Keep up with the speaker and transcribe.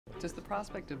Does the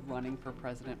prospect of running for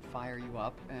president fire you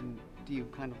up, and do you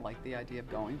kind of like the idea of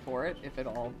going for it if at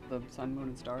all the sun, moon,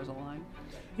 and stars align?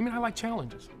 I mean, I like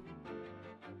challenges.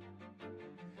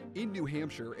 In New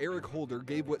Hampshire, Eric Holder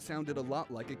gave what sounded a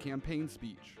lot like a campaign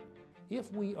speech.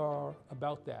 If we are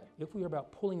about that, if we are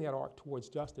about pulling that arc towards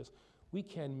justice, we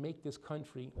can make this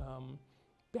country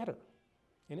better.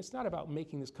 And it's not about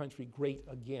making this country great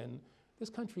again.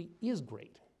 This country is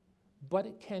great, but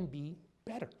it can be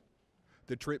better.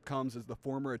 The trip comes as the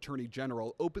former Attorney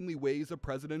General openly weighs a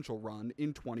presidential run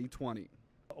in 2020.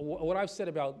 What I've said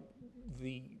about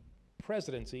the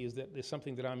presidency is that it's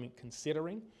something that I'm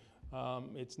considering.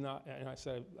 It's not, and I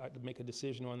said I'd make a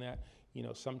decision on that,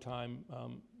 sometime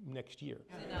next year.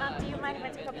 Do you mind if I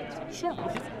take a picture? Sure.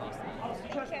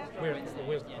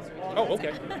 Where's oh,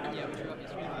 okay.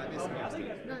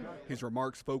 His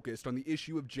remarks focused on the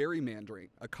issue of gerrymandering,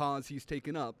 a cause he's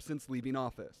taken up since leaving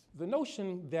office. The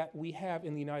notion that we have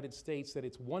in the United States that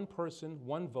it's one person,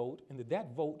 one vote, and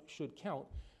that vote should count,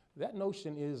 that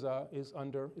notion is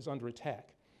under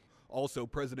attack. Also,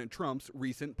 President Trump's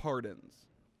recent pardons.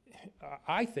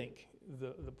 I think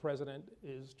the president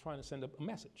is trying to send a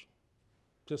message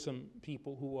to some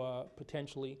people who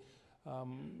potentially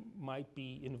might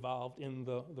be involved in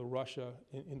the Russia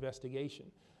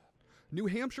investigation. New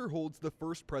Hampshire holds the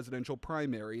first presidential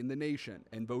primary in the nation,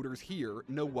 and voters here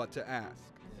know what to ask.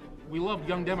 We love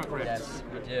young Democrats. Yes,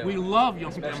 we do. We love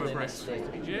young Especially Democrats.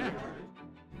 Yeah.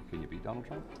 Can you beat Donald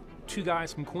Trump? Two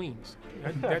guys from Queens.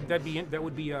 That'd be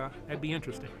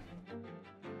interesting.